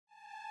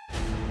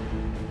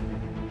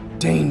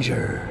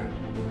danger,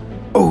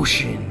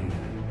 ocean,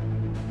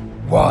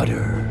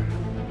 water,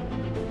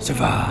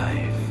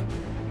 survive,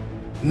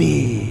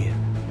 me,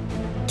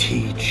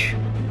 teach,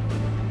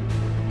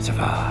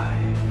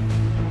 survive.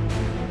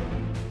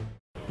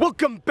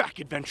 Welcome back,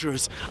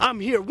 adventurers.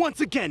 I'm here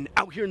once again,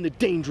 out here in the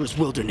dangerous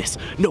wilderness,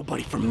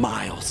 nobody for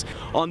miles.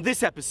 On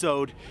this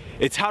episode,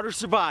 it's how to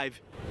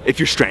survive if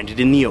you're stranded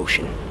in the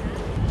ocean.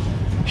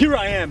 Here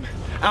I am,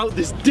 out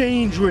this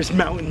dangerous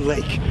mountain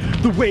lake.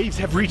 The waves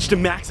have reached a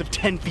max of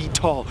 10 feet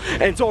tall,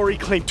 and it's already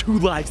claimed 2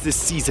 lives this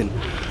season.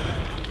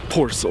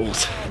 Poor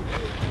souls.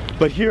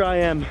 But here I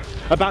am,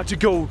 about to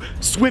go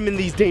swim in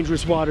these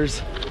dangerous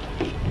waters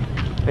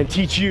and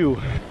teach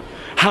you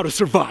how to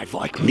survive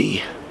like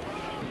me.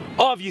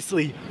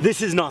 Obviously,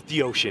 this is not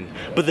the ocean,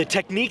 but the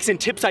techniques and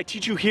tips I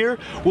teach you here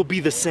will be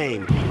the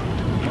same.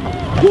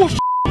 Oh,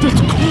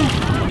 that's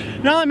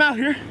cold. Now I'm out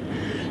here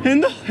in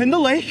the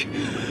lake.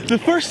 The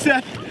first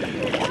step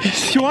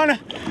is you wanna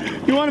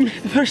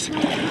the first.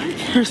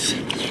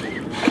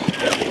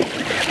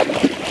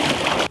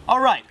 All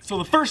right, so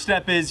the first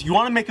step is you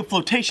wanna make a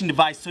flotation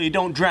device so you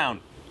don't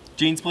drown.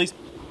 Jeans, please.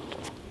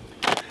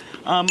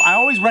 I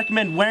always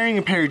recommend wearing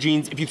a pair of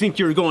jeans if you think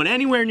you're going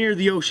anywhere near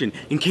the ocean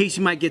in case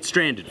you might get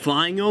stranded.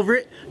 Flying over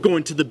it,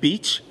 going to the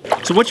beach.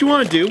 So what you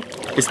want to do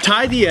is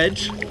tie the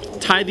edge,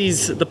 tie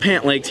the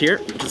pant legs here.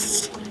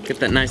 Just get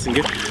that nice and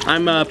good.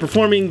 I'm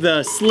performing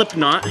the slip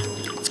knot.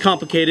 It's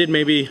complicated,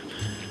 maybe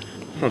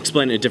I'll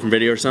explain it in a different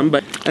video or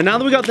something. And now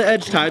that we got the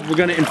edge tied, we're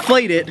gonna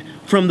inflate it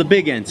from the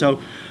big end.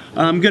 So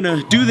I'm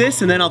gonna do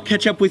this and then I'll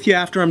catch up with you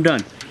after I'm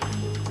done.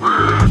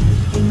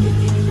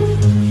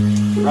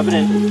 Rub it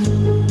in.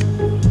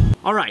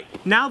 Alright,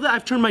 now that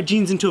I've turned my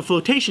jeans into a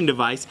flotation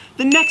device,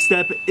 the next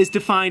step is to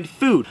find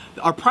food.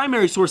 Our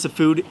primary source of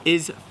food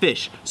is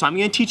fish. So I'm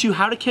going to teach you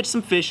how to catch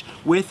some fish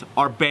with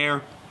our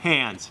bare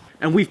hands.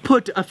 And we've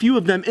put a few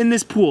of them in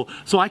this pool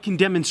so I can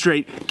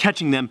demonstrate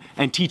catching them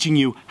and teaching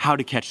you how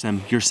to catch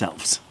them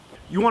yourselves.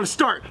 You want to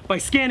start by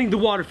scanning the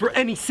water for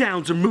any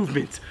sounds or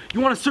movements.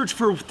 You want to search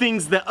for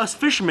things that us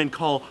fishermen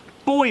call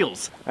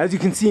boils. As you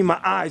can see, my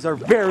eyes are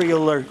very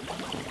alert.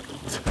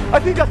 I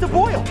think that's a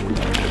boil!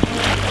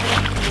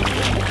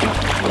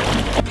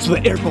 So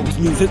the air bubbles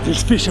means that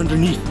there's fish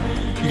underneath.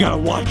 You gotta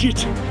watch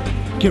it.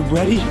 Get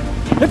ready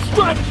and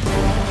strike!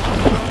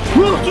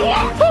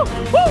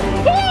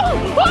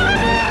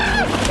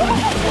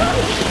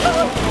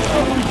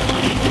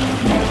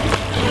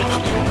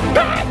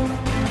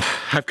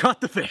 I've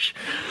caught the fish,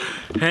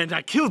 and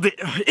I killed it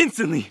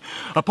instantly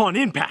upon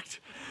impact.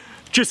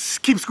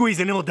 Just keep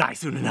squeezing, it'll die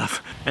soon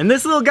enough. And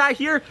this little guy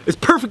here is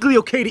perfectly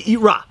okay to eat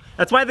raw.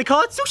 That's why they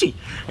call it sushi,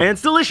 and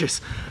it's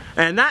delicious.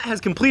 And that has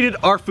completed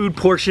our food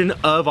portion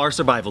of our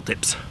survival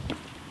tips.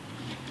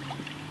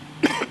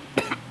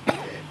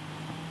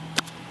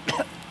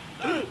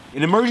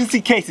 In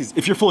emergency cases,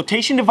 if your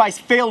flotation device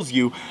fails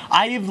you,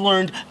 I have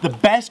learned the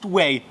best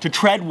way to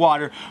tread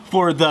water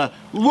for the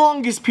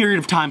longest period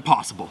of time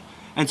possible.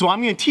 And so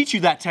I'm going to teach you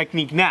that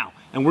technique now,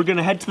 and we're going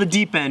to head to the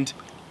deep end,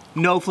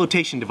 no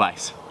flotation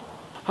device.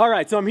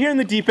 Alright, so I'm here in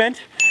the deep end,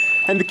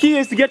 and the key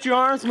is to get your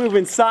arms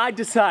moving side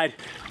to side,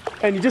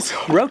 and you just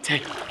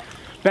rotate.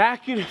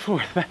 Back and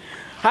forth.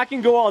 I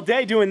can go all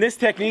day doing this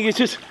technique. It's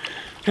just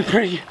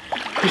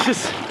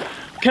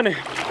kind of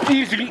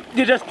easy.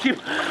 You just keep.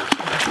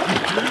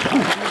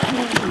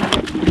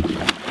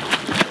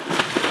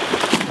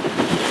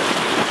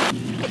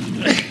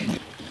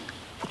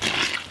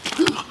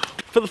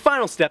 For the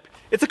final step,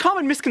 it's a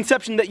common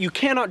misconception that you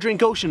cannot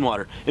drink ocean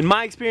water. In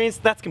my experience,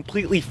 that's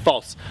completely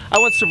false. I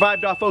once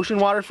survived off ocean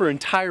water for an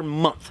entire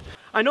month.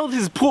 I know this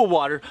is pool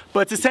water, but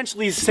it's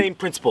essentially the same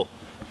principle.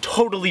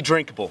 Totally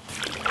drinkable.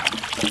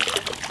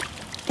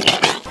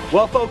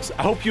 Well folks,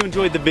 I hope you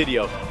enjoyed the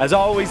video. As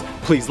always,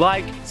 please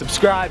like,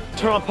 subscribe,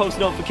 turn on post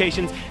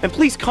notifications, and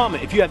please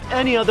comment if you have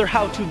any other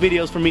how-to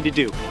videos for me to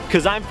do,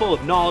 because I'm full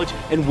of knowledge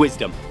and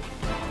wisdom.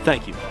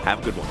 Thank you. Have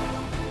a good one.